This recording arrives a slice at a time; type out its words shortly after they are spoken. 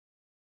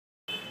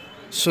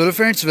So hello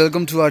friends,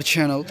 welcome to our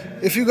channel.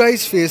 If you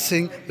guys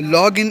facing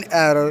login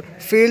error,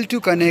 fail to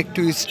connect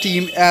to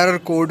Steam error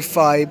code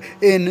 5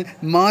 in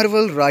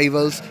Marvel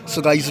Rivals,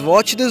 so guys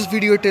watch this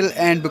video till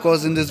end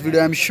because in this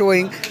video I'm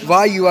showing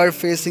why you are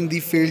facing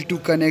the fail to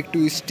connect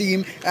to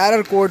Steam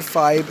error code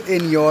 5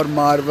 in your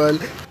Marvel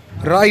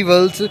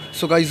Rivals.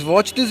 So guys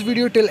watch this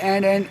video till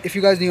end, and if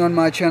you guys new on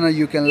my channel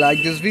you can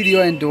like this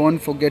video and don't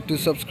forget to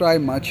subscribe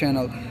my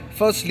channel.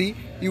 Firstly,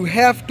 you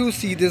have to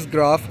see this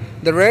graph.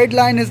 The red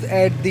line is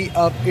at the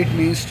up. It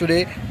means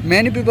today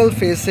many people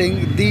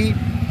facing the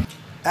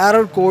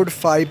error code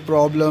 5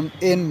 problem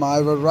in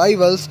Marvel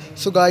Rivals.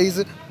 So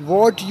guys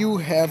what you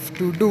have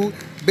to do,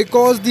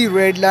 because the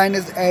red line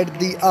is at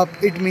the up,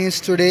 it means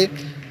today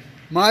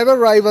Marvel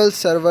Rivals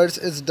servers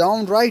is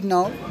down right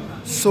now.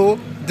 So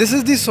this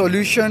is the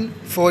solution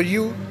for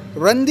you.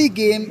 Run the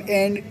game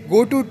and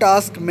go to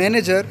task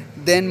manager,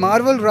 then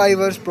Marvel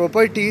Rivals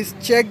properties,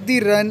 check the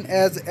run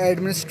as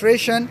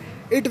administration.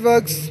 It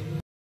works